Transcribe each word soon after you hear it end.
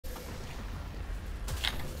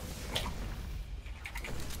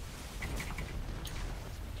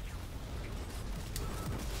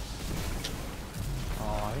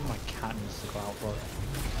What?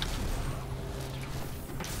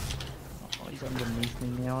 Oh, he's underneath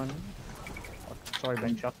me now. Sorry,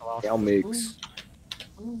 Ben, shut the last. I'll mix.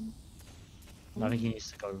 I think he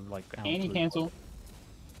needs to go like out. And he cancel.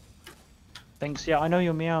 Thanks, yeah, I know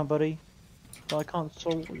you're meowing, buddy. But I can't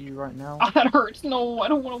solve you right now. Ah, that hurts. No, I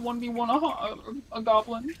don't want to 1v1 a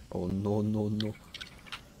goblin. Oh no no no.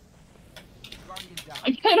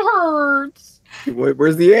 It hurts.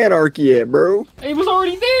 Where's the anarchy at, bro? It was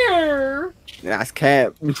already there. That's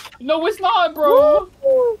cap. No, it's not, bro.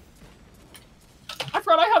 I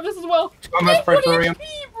forgot I have this as well. I'm a Praetorian.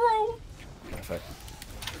 HP, bro. Perfect.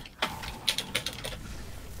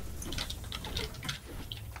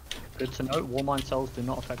 Good to know, Warmind cells do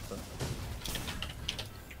not affect them.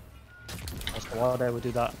 As to why they would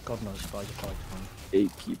do that, God knows, but I just like them.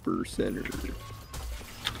 Gatekeeper center.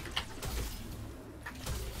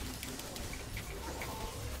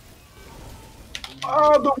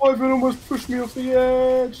 Ah, the wyvern almost pushed me off the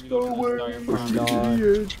edge. Go away. Push me off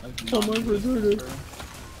the edge. Come on, Berserker.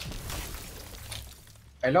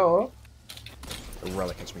 Hello? The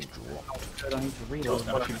relic has been dropped. I need to I reload. was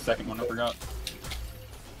gonna shoot the second one, I forgot.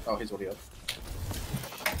 Oh, he's already up.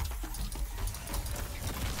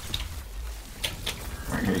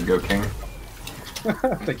 Alright, here you go, King.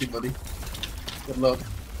 Thank you, buddy. Good luck.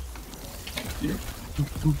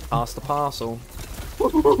 Pass the parcel.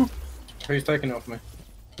 Who's taking it off me?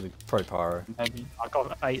 Probably Pyro. Heavy. I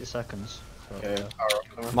got 8 seconds. So, Okay, power up.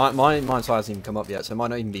 Come on. Mine hasn't even come up yet, so it might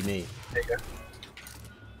not even be me. There you go.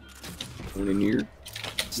 One in here.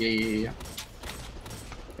 Yeah.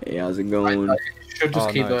 Hey, how's it going? I should just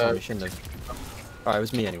Oh keep no, Tommy, shouldn't have. Alright, it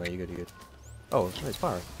was me anyway, you're good, you're good. Oh, no, it's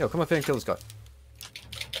Pyro. Yo, come up here and kill this guy.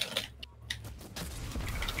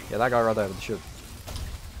 Yeah, that guy right there with the shield.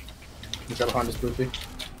 You gotta find this booty.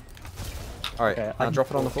 Alright, Okay, now drop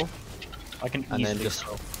it on the floor. I can And then easily just-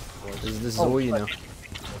 sell. This is all you know.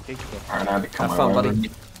 Alright, I had to come Have fun, buddy.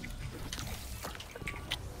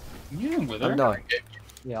 You in with her? Don't die.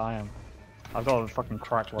 Yeah, I am. I've got a fucking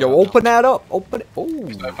crack. Yo, open that up! Open it!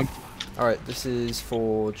 Oh! Alright, this is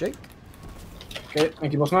for Jake. Okay,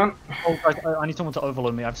 thank you, boss man. Oh, I need someone to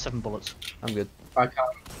overload me. I have 7 bullets. I'm good. I can't.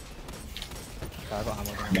 Okay, I got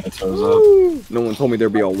ammo. Minotaur's up. No one told me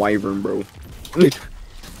there'd be a wyvern, bro.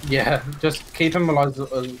 Yeah, just keep him alive as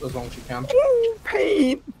long as you can.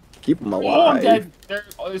 Pain. Keep him Oh, I'm alive. dead.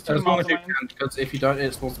 There's two As long as you mines. can, because if you don't,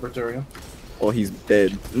 it spawns the Praetorian. Oh, he's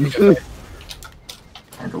dead. Alright,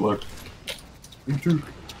 good luck.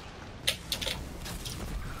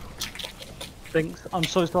 Binks, I'm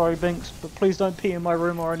so sorry, Binks, but please don't pee in my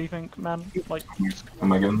room or anything, man. Like,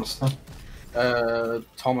 Am I getting this stuff?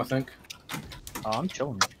 Tom, I think. oh, I'm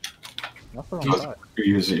chilling. Nothing on Who that.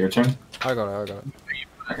 uses it? Your turn? I got it, I got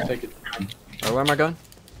it. Take it. Alright, where am I going?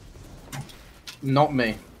 Not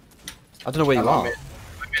me. I don't know where you I'm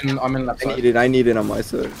are. I'm in left side. I need it on my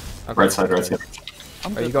side. Okay, Right side, right okay. side.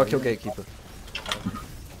 I'm Alright, you gotta kill Gatekeeper.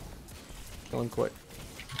 Kill him quick.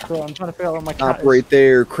 Bro, I'm trying to figure out where my cat Stop is. right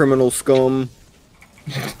there, criminal scum.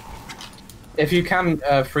 If you can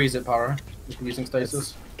freeze it, Pyro, using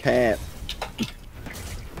stasis. Cat.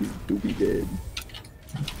 Do be dead.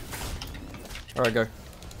 Alright, go.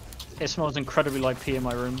 It smells incredibly like pee in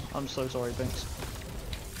my room. I'm so sorry, Binks.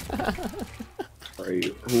 Right,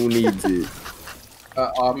 who needs it?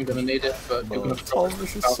 I'm gonna need it, but you're gonna Oh,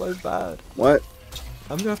 this is so bad. What?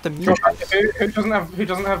 I'm gonna have to mute Drop, this. who doesn't have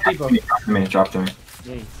debuff? Drop to me, drop to me.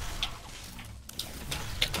 Yay.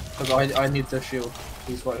 Because I need the shield.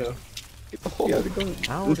 He's right here. You gotta go.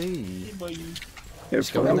 Howdy. Have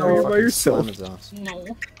Just go fun in there all and by fucking yourself. slam his ass.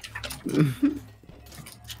 No.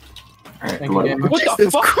 Alright, Thank good you, luck. Gamer. What the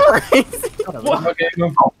Jesus fuck? Christ! What? Okay,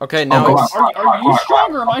 no. Okay, Oh, now go it's... on. Are you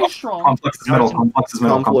strong or am I strong? Complex is middle, complex is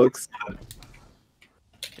middle. Complex.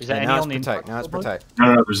 Is there Okay, any now it's on the protect, now it's protect.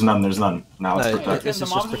 No, there's none, there's none. Now it's No, protect. this The is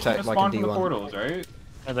mobs just are protect gonna like spawn in from the D1. portals, right?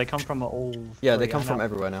 They come from all. Yeah, they three, come I from know.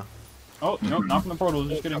 everywhere now. Oh, nope, not from the portals,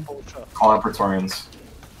 just kidding. Call out Praetorians.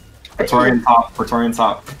 Praetorian top, Praetorian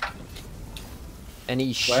top.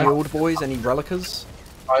 Any shield boys? Any relicas?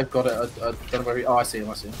 I've got it. I don't know where he... Oh, I see him,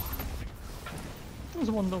 I see him. There's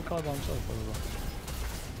one little guy by himself over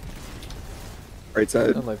Right side.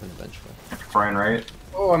 They'll open eventually. Praetorian right.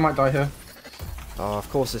 Oh, I might die here. Oh, of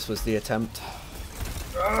course this was the attempt.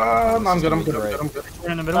 I'm good, I'm good, I'm good, I'm good.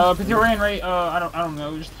 there. In the middle. Praetorian, right? I don't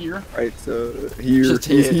know, just here. Right, here. Just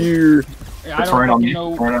He's here. here. I Praetorian don't on fucking me. know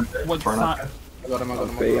Praetorian on me. what's Praetorian on not. me. I got him, I got him.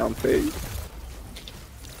 I'm fey, I'm fey.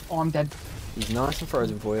 Oh, I'm dead. He's nice and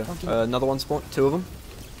frozen for you. Another one spawn. 2 of them.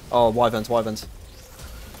 Oh, wyverns, wyverns.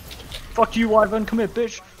 Fuck you, Wyvern. Come here,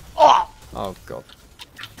 bitch. Oh! Oh god.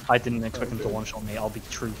 I didn't expect him to one-shot me. I'll be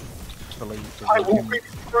true. believe. I will be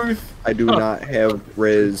truth. I do not have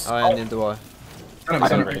res. And neither do I. I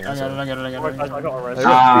got it, I got it. I got a res.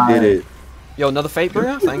 We did it. Yo, another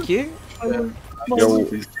Fatebringer, thank you. Yo,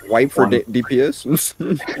 wipe for DPS.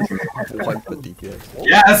 Wipe for DPS.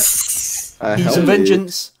 Yes! Hezen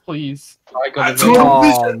Vengeance. Please. I got it.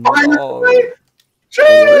 Oh, no.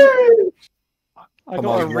 I Come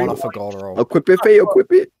got a on, one, I forgot her. Equip it, Faye,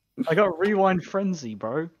 equip it. I got Rewind Frenzy,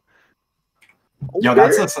 bro. Yo,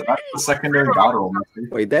 that's the secondary battle.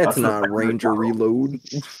 Wait, that's not Ranger Reload.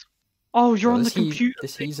 Oh, you're Yo, on the this computer.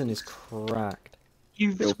 This Hezen is cracked.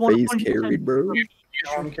 You've Yo, just 100% Faye's carried, bro. You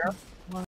don't care?